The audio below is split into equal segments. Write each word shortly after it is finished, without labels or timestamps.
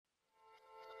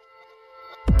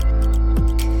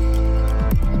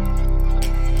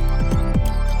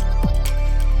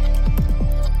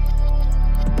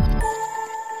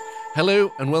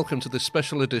Hello and welcome to this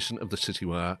special edition of the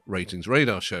Citywire Ratings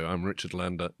Radar Show. I'm Richard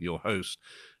Lander, your host.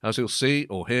 As you'll see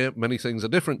or hear, many things are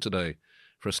different today.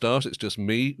 For a start, it's just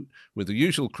me with the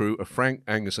usual crew of Frank,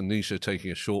 Angus and Nisha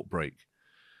taking a short break.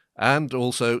 And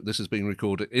also, this is being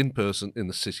recorded in person in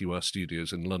the Citywire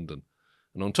Studios in London.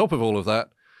 And on top of all of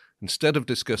that, instead of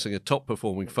discussing a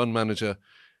top-performing fund manager,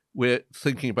 we're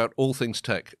thinking about all things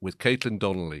tech with Katelyn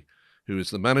Donnelly, who is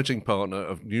the managing partner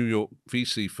of New York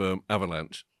VC firm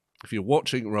Avalanche. If you're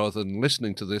watching rather than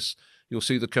listening to this, you'll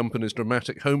see the company's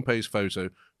dramatic homepage photo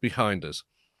behind us.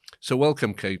 So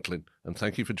welcome, Katelyn, and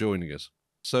thank you for joining us.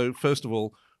 So first of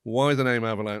all, why the name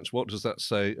Avalanche? What does that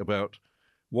say about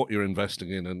what you're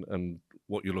investing in and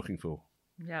what you're looking for?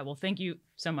 Yeah, well, thank you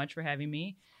so much for having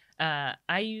me.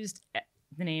 I used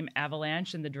the name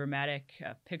Avalanche in the dramatic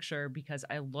picture because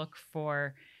I look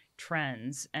for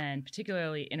trends and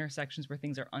particularly intersections where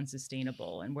things are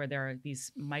unsustainable and where there are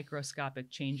these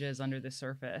microscopic changes under the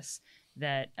surface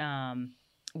that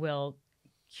will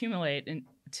accumulate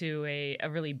into a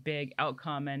really big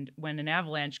outcome. And when an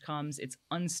avalanche comes, it's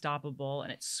unstoppable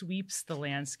and it sweeps the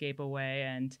landscape away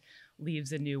and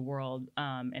leaves a new world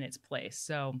in its place.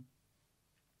 So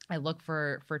I look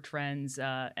for trends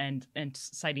and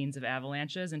sightings of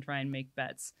avalanches and try and make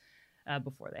bets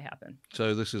before they happen.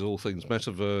 So this is all things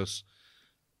metaverse,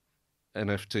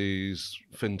 NFTs,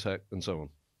 fintech, and so on.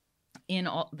 In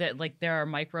all that, like there are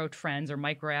micro trends or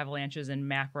micro avalanches and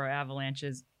macro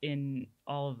avalanches in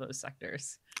all of those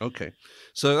sectors. Okay,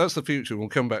 so that's the future. We'll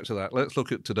come back to that. Let's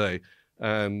look at today.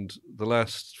 And the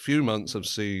last few months have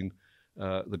seen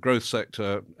the growth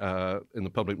sector in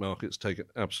the public markets take an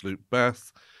absolute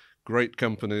bath. Great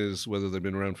companies, whether they've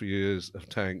been around for years, have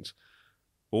tanked.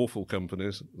 Awful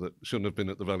companies that shouldn't have been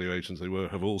at the valuations they were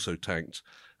have also tanked.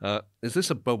 Is this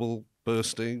a bubble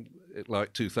bursting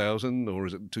like 2000, or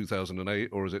is it 2008,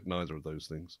 or is it neither of those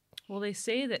things? Well, they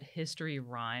say that history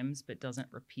rhymes but doesn't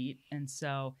repeat. And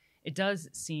so it does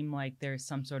seem like there's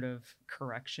some sort of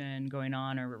correction going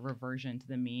on or reversion to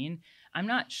the mean. I'm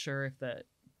not sure if the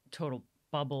total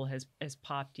bubble has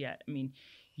popped yet. I mean,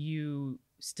 you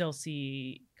still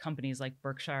see companies like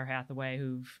Berkshire Hathaway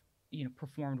who've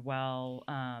performed well,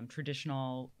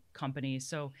 traditional companies.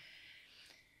 So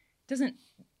doesn't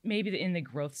maybe in the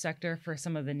growth sector for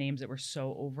some of the names that were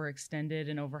so overextended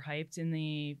and overhyped in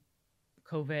the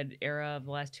COVID era of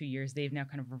the last 2 years, they've now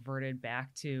kind of reverted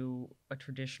back to a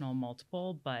traditional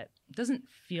multiple, but it doesn't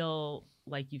feel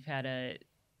like you've had a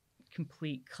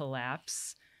complete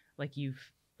collapse like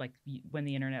when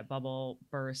the internet bubble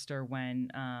burst or when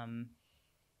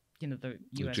the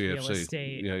U.S. real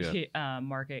estate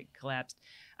market collapsed.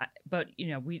 But,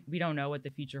 we don't know what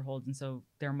the future holds, and so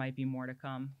there might be more to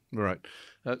come. Right.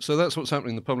 So that's what's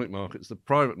happening in the public markets. The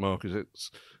private markets,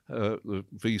 it's the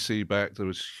VC backed. There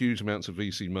was huge amounts of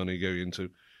VC money going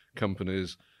into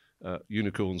companies,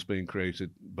 unicorns being created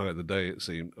by the day, it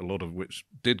seemed, a lot of which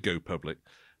did go public.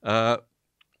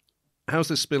 How's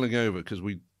this spilling over? Because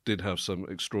we did have some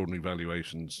extraordinary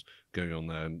valuations going on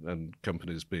there and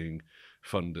companies being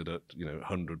funded at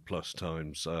 100 plus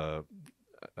times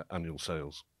annual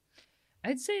sales.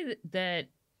 I'd say that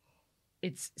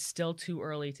it's still too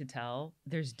early to tell.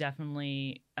 There's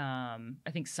definitely, I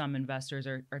think some investors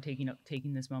are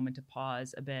taking this moment to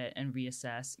pause a bit and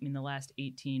reassess. I mean, the last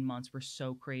 18 months were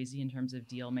so crazy in terms of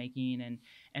deal making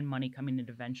and money coming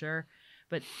into venture.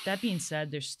 But that being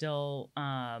said, there's still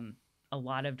a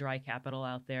lot of dry capital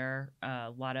out there. A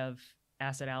lot of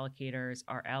asset allocators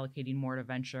are allocating more to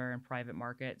venture and private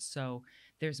markets. So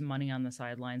there's money on the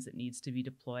sidelines that needs to be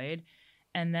deployed.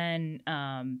 And then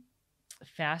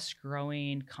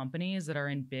fast-growing companies that are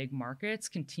in big markets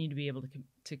continue to be able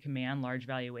to command large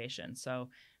valuations. So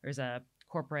there's a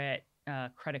corporate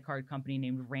credit card company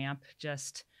named Ramp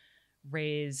just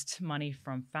raised money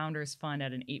from Founders Fund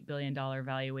at an $8 billion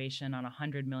valuation on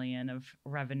 $100 million of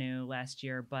revenue last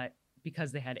year. But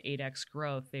because they had 8x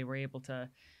growth, they were able to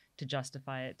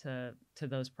justify it to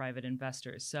those private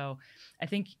investors. So I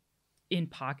think in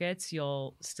pockets,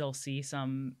 you'll still see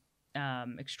some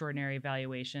extraordinary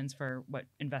valuations for what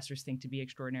investors think to be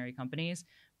extraordinary companies.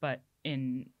 But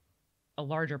in a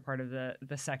larger part of the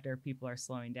sector, people are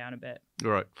slowing down a bit.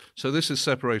 Right. So this is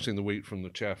separating the wheat from the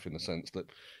chaff in the sense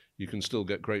that you can still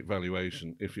get great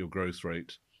valuation if your growth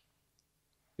rate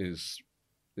is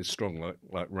strong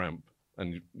like Ramp,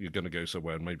 and you're going to go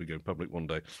somewhere and maybe go public one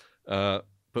day.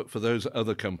 But for those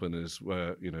other companies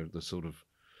where, the sort of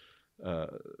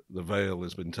the veil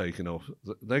has been taken off,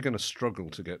 they're going to struggle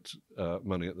to get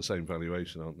money at the same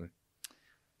valuation, aren't they?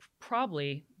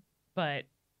 Probably, but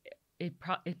it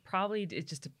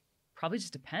just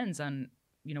depends on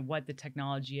what the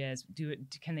technology is.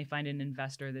 Can they find an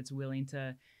investor that's willing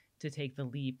to take the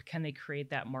leap? Can they create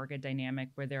that market dynamic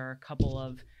where there are a couple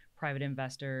of private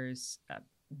investors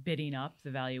bidding up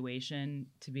the valuation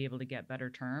to be able to get better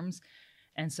terms?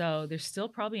 And so there's still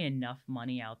probably enough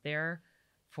money out there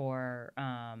for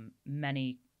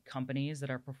many companies that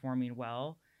are performing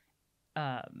well.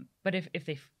 But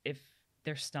if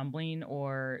they're stumbling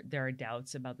or there are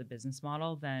doubts about the business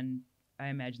model, then I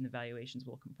imagine the valuations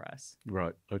will compress.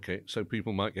 Right. Okay. So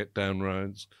people might get down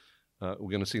rounds.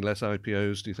 We're going to see less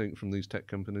IPOs, do you think, from these tech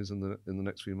companies in the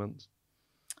next few months?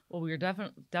 Well, we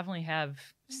definitely have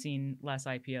seen less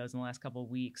IPOs in the last couple of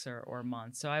weeks or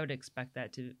months. So I would expect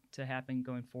that to happen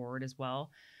going forward as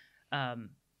well.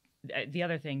 The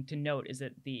other thing to note is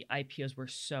that the IPOs were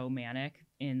so manic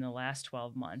in the last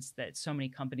 12 months that so many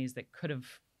companies that could have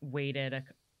waited,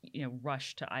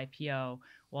 rushed to IPO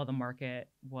while the market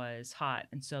was hot.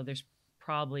 And so there's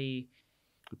probably...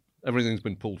 Everything's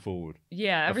been pulled forward.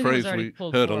 Yeah, everything was already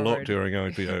pulled forward. A phrase we heard a lot during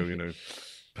IPO,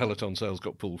 Peloton sales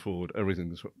got pulled forward.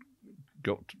 Everything's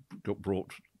got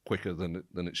brought quicker than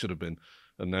it should have been.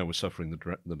 And now we're suffering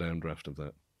the downdraft of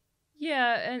that.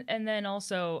 Yeah, and then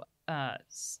also the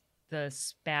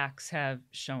SPACs have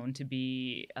shown to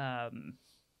be...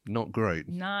 not great.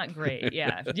 Not great,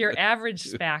 yeah. Your average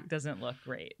SPAC doesn't look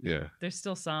great. Yeah. There's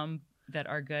still some that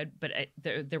are good, but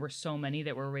there were so many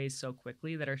that were raised so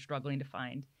quickly that are struggling to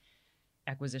find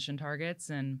acquisition targets,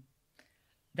 and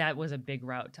that was a big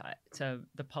route to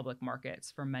the public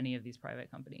markets for many of these private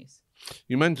companies.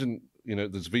 You mentioned,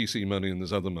 there's VC money and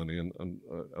there's other money, and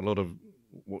a lot of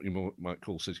what you might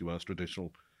call Citywire's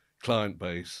traditional client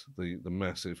base, the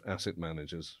massive asset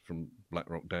managers from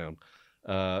BlackRock down,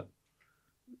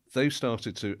 they've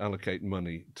started to allocate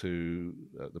money to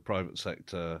the private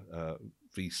sector,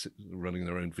 VC, running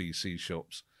their own VC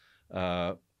shops,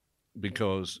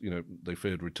 because they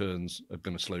feared returns are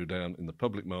going to slow down in the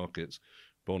public markets.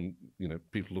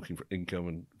 People looking for income,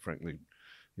 and frankly,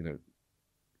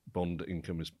 bond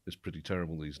income is pretty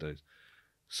terrible these days.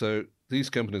 So these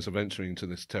companies are venturing into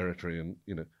this territory, and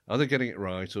are they getting it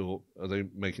right, or are they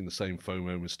making the same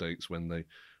FOMO mistakes when they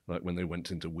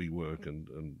went into WeWork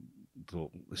and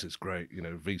thought this is great,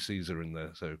 VCs are in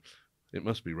there, so it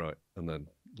must be right, and then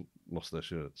lost their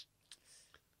shirts?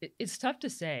 It's tough to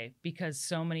say because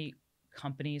so many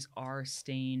companies are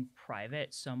staying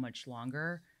private so much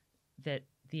longer that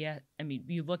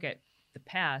you look at the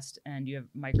past and you have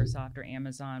Microsoft or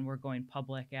Amazon were going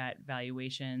public at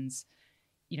valuations,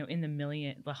 in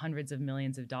the hundreds of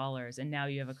millions of dollars. And now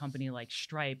you have a company like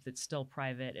Stripe that's still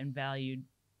private and valued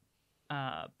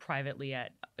privately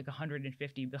at like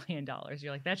 $150 billion.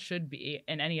 You're like, that should be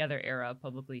in any other era a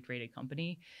publicly traded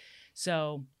company.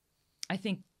 So I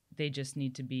think they just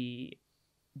need to be,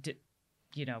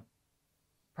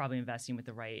 probably investing with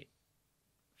the right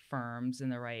firms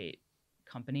and the right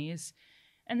companies.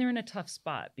 And they're in a tough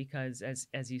spot because,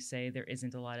 as you say, there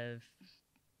isn't a lot of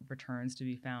returns to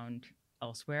be found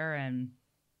elsewhere, and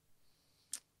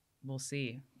we'll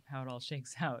see how it all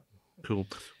shakes out. Cool.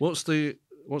 What's the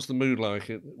mood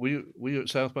like? Were you at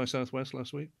South by Southwest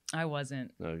last week? I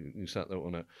wasn't. No, you sat that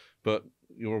one out. But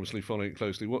you're obviously following it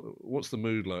closely. What's the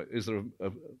mood like? Is there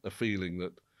a feeling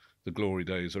that the glory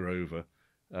days are over,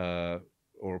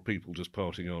 or are people just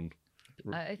partying on?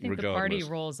 I think the party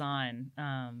rolls on.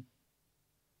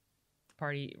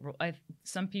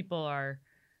 Some people are,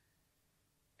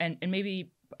 and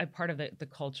maybe a part of the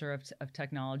culture of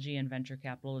technology and venture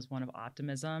capital is one of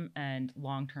optimism and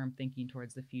long-term thinking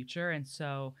towards the future. And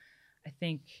so I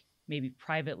think maybe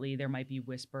privately there might be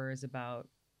whispers about,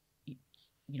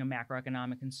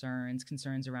 macroeconomic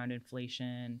concerns around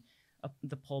inflation,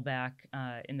 the pullback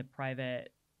in the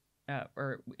private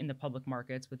or in the public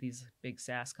markets with these big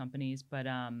SaaS companies. But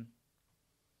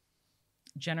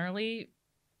generally,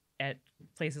 at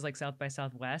places like South by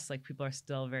Southwest, like people are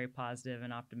still very positive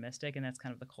and optimistic, and that's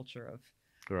kind of the culture of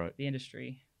the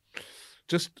industry.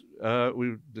 Just we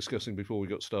were discussing before we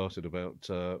got started about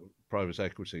private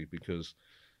equity because,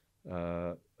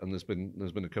 and there's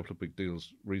been a couple of big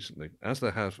deals recently, as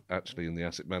there have actually in the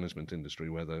asset management industry,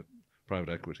 where the private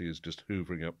equity is just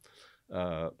hoovering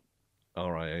up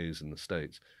RIAs in the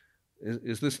States.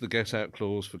 Is this the get out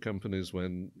clause for companies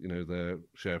when their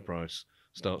share price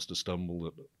starts to stumble,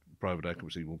 that private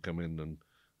equity will come in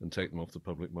and take them off the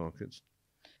public markets?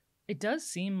 It does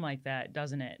seem like that,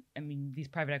 doesn't it? I mean, these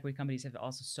private equity companies have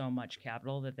also so much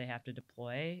capital that they have to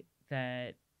deploy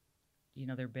that,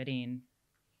 they're bidding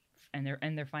and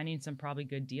they're finding some probably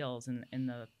good deals in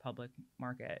the public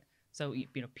market. So,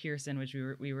 Pearson, which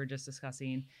we were just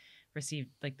discussing, received,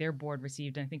 like their board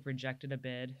received, I think, rejected a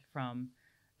bid from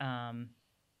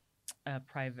a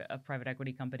private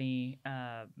equity company.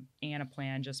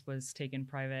 Anaplan just was taken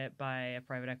private by a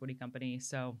private equity company.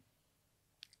 So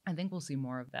I think we'll see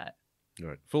more of that. All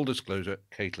right. Full disclosure,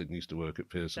 Katelyn used to work at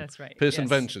Pearson. That's right. Pearson Yes.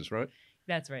 Ventures, right?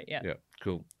 That's right. Yeah. Yeah,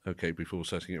 cool. Okay, before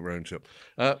setting up your own shop.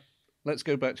 Let's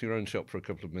go back to your own shop for a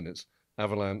couple of minutes.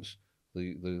 Avalanche,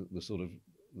 the sort of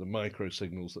the micro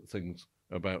signals that things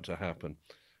are about to happen.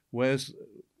 Where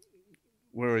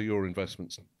are your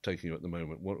investments taking you at the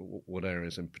moment? What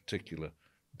areas in particular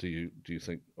do you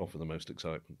think offer the most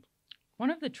excitement? One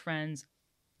of the trends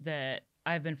that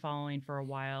I've been following for a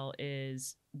while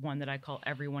is one that I call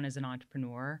everyone is an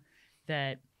entrepreneur.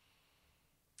 That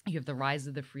you have the rise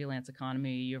of the freelance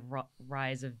economy, you have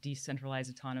rise of decentralized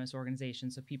autonomous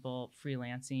organizations, so people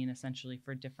freelancing essentially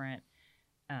for different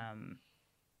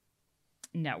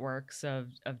networks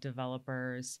of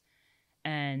developers,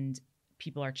 and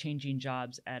people are changing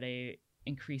jobs at a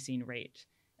increasing rate.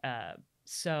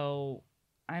 So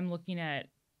I'm looking at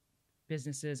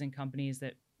businesses and companies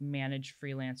that manage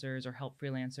freelancers or help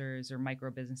freelancers or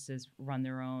micro businesses run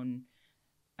their own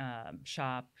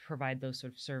shop, provide those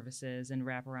sort of services and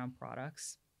wrap around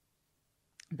products.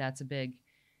 That's a big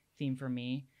theme for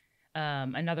me.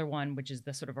 Another one, which is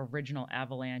the sort of original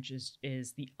Avalanche,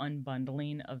 is the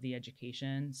unbundling of the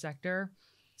education sector.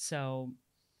 So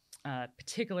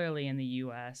particularly in the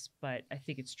US, but I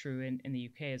think it's true in the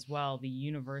UK as well, the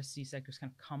university sector's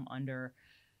kind of come under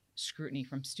scrutiny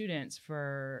from students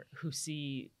who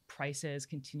see prices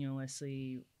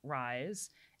continuously rise,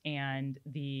 and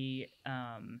the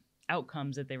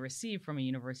outcomes that they receive from a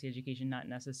university education not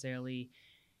necessarily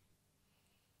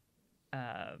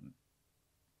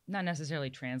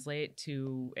translate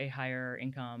to a higher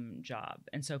income job.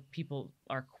 And so people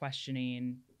are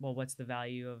questioning, well, what's the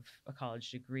value of a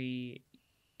college degree?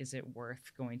 Is it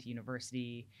worth going to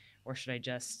university, or should I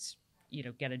just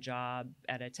get a job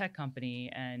at a tech company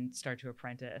and start to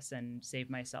apprentice and save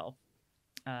myself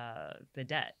the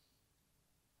debt?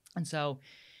 And so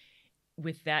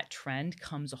with that trend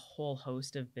comes a whole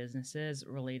host of businesses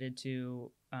related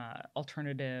to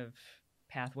alternative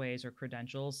pathways or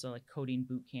credentials. So like coding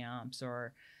boot camps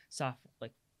or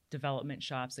development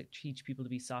shops that teach people to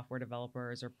be software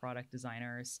developers or product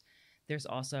designers. There's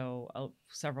also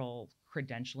several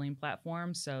credentialing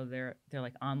platforms. So they're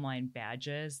like online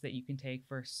badges that you can take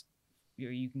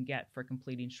you can get for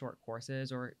completing short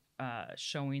courses or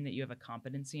showing that you have a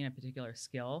competency in a particular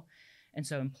skill. And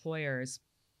so employers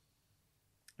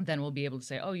then will be able to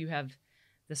say, oh, you have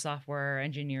the software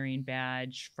engineering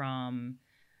badge from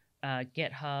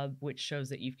GitHub, which shows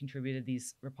that you've contributed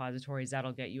these repositories.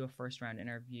 That'll get you a first round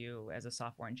interview as a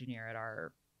software engineer at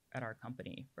our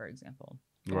company, for example,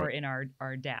 or in our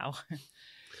DAO.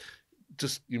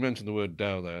 Just, you mentioned the word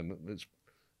DAO there, and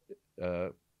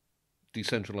it's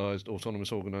decentralized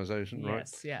autonomous organization, right?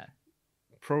 Yes, yeah.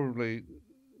 Probably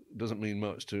doesn't mean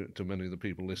much to many of the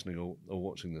people listening or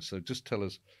watching this. So just tell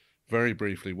us very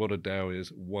briefly what a DAO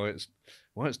is, why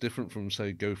it's different from,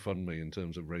 say, GoFundMe in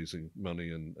terms of raising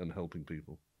money and helping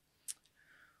people.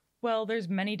 Well, there's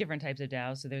many different types of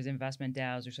DAOs. So there's investment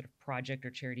DAOs or sort of project or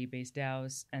charity-based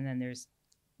DAOs, and then there's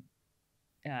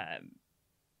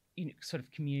sort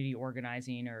of community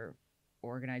organizing or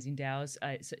organizing DAOs.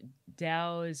 So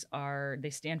DAOs they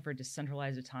stand for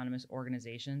decentralized autonomous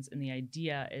organizations, and the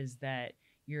idea is that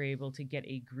you're able to get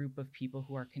a group of people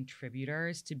who are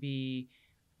contributors to be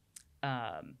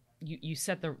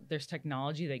there's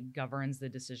technology that governs the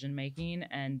decision making,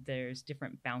 and there's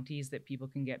different bounties that people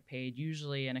can get paid,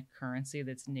 usually in a currency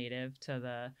that's native to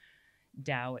the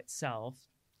DAO itself.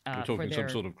 We're talking some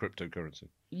sort of cryptocurrency.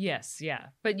 Yes, yeah.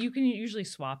 But you can usually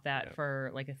swap that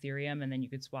for like Ethereum, and then you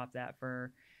could swap that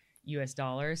for US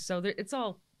dollars. So it's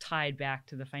all tied back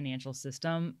to the financial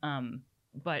system.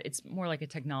 But it's more like a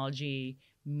technology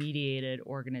mediated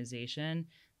organization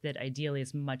that ideally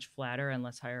is much flatter and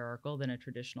less hierarchical than a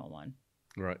traditional one.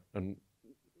 Right. And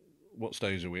what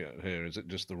stage are we at here? Is it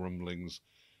just the rumblings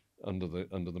under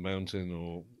the mountain,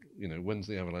 or when's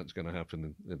the avalanche going to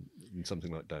happen in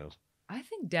something like DAOs? I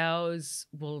think DAOs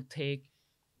will take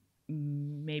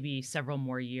maybe several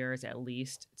more years at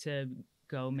least to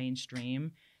go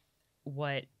mainstream.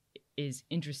 What is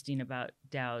interesting about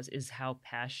DAOs is how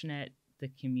passionate the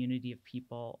community of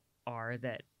people are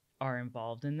that are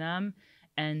involved in them,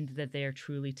 and that they are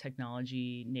truly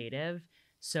technology native.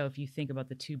 So if you think about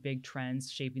the two big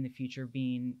trends shaping the future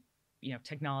being,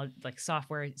 technology, like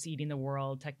software is eating the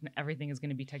world, everything is going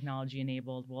to be technology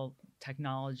enabled. Well,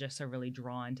 technologists are really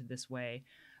drawn to this way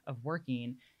of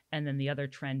working. And then the other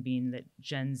trend being that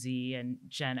Gen Z and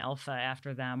Gen Alpha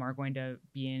after them are going to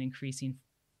be an increasing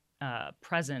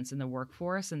presence in the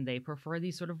workforce and they prefer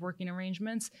these sort of working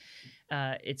arrangements,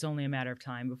 it's only a matter of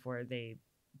time before they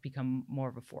become more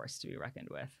of a force to be reckoned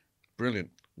with. Brilliant.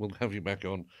 We'll have you back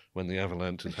on when the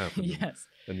Avalanche has happened. Yes.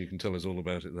 And you can tell us all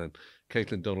about it then.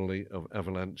 Katelyn Donnelly of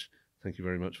Avalanche, thank you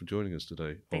very much for joining us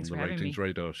today Thanks on for the having Ratings me.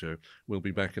 Radar show. We'll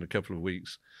be back in a couple of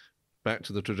weeks, back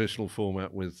to the traditional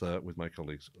format with my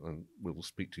colleagues, and we'll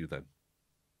speak to you then.